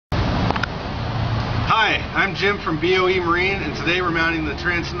Hi, I'm Jim from BOE Marine, and today we're mounting the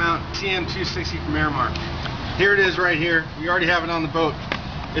Airmar TM260 from Airmar. Here it is right here. We already have it on the boat.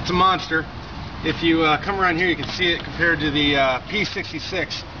 It's a monster. If you come around here, you can see it compared to the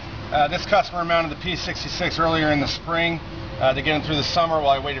P66. This customer mounted the P66 earlier in the spring to get him through the summer while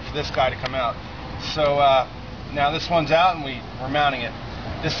I waited for this guy to come out. So now this one's out and we're mounting it.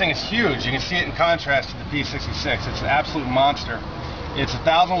 This thing is huge. You can see it in contrast to the P66. It's an absolute monster. It's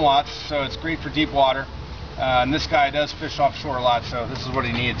 1,000 watts, so it's great for deep water. And this guy does fish offshore a lot, so this is what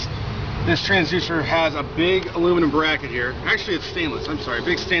he needs. This transducer has a big aluminum bracket here. Actually, it's stainless. I'm sorry,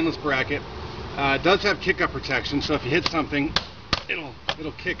 big stainless bracket. It does have kick-up protection, so if you hit something,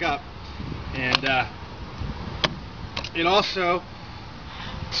 it'll kick up. And it also,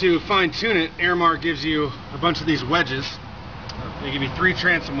 to fine-tune it, Airmar gives you a bunch of these wedges. They give you 3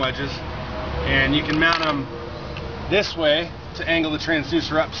 transom wedges, and you can mount them this way to angle the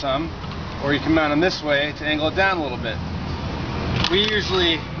transducer up some, or you can mount them this way to angle it down a little bit. We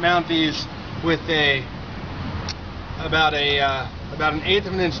usually mount these with about an eighth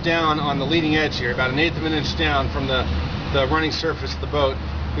of an inch down on the leading edge here, about an eighth of an inch down from the running surface of the boat.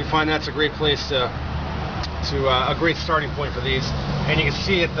 We find that's a great place a great starting point for these. And you can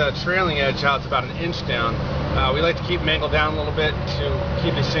see at the trailing edge how it's about an inch down. We like to keep them angled down a little bit to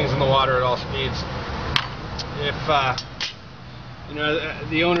keep these things in the water at all speeds. If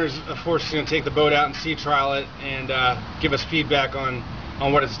the owners, of course, is going to take the boat out and sea trial it and give us feedback on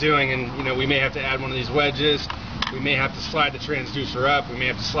what it's doing, and we may have to add one of these wedges, we may have to slide the transducer up, we may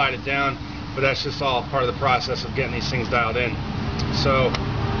have to slide it down, but that's just all part of the process of getting these things dialed in. So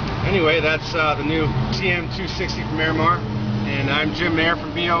anyway, that's the new TM260 from Airmar, and I'm Jim Mayer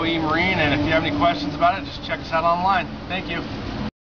from BOE Marine, and if you have any questions about it, just check us out online. Thank you.